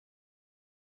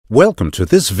Welcome to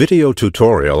this video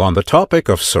tutorial on the topic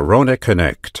of Sirona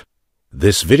Connect.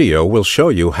 This video will show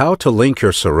you how to link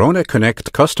your Sirona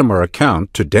Connect customer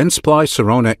account to Dentsply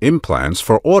Sirona Implants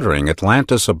for ordering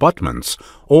Atlantis abutments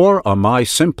or a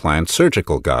mySimplant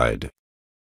surgical guide.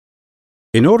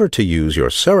 In order to use your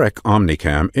CEREC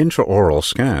Omnicam intraoral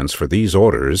scans for these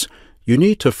orders, you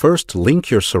need to first link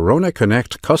your Sirona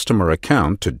Connect customer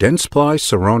account to Dentsply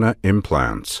Sirona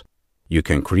Implants. You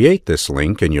can create this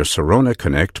link in your Sirona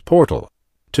Connect portal.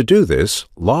 To do this,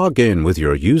 log in with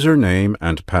your username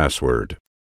and password.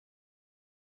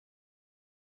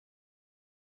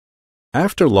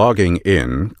 After logging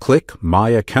in, click My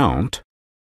Account,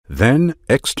 then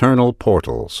External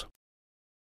Portals.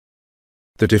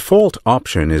 The default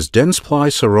option is Dentsply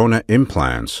Sirona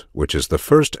Implants, which is the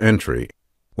first entry.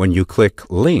 When you click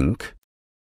Link,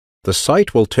 the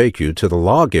site will take you to the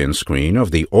login screen of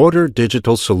the Order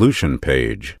Digital Solution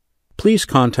page. Please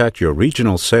contact your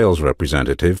regional sales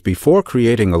representative before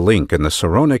creating a link in the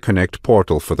Sirona Connect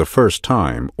portal for the first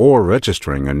time or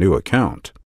registering a new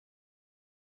account.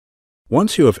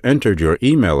 Once you have entered your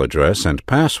email address and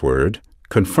password,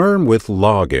 confirm with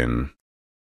Login.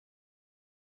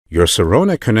 Your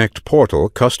Sirona Connect portal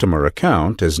customer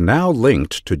account is now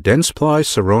linked to Dentsply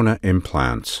Sirona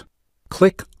Implants.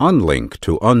 Click Unlink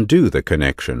to undo the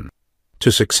connection.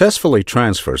 To successfully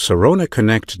transfer Sirona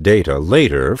Connect data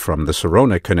later from the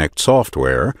Sirona Connect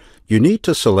software, you need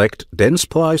to select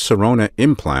Dentsply Sirona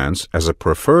Implants as a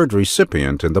preferred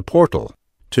recipient in the portal.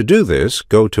 To do this,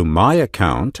 go to My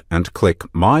Account and click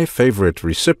My Favorite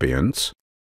Recipients,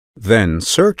 then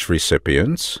Search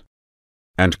Recipients,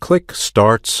 and click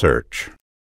Start Search.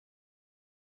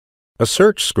 A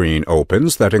search screen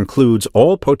opens that includes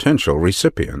all potential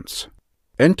recipients.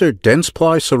 Enter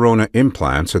Dentsply Sirona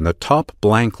Implants in the top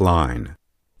blank line.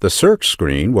 The search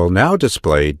screen will now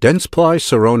display Dentsply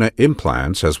Sirona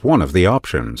Implants as one of the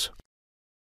options.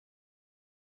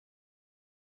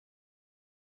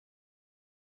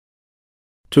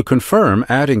 To confirm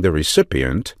adding the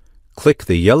recipient, click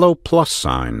the yellow plus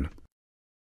sign.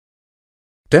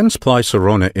 Dentsply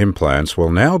Sirona Implants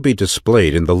will now be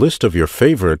displayed in the list of your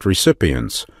favorite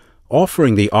recipients,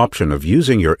 offering the option of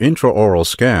using your intraoral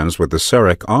scans with the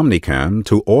CEREC Omnicam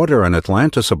to order an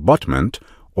Atlantis abutment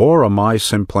or a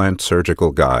mySimplant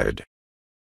surgical guide.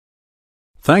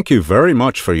 Thank you very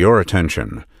much for your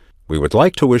attention. We would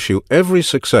like to wish you every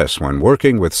success when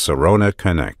working with Sirona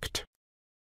Connect.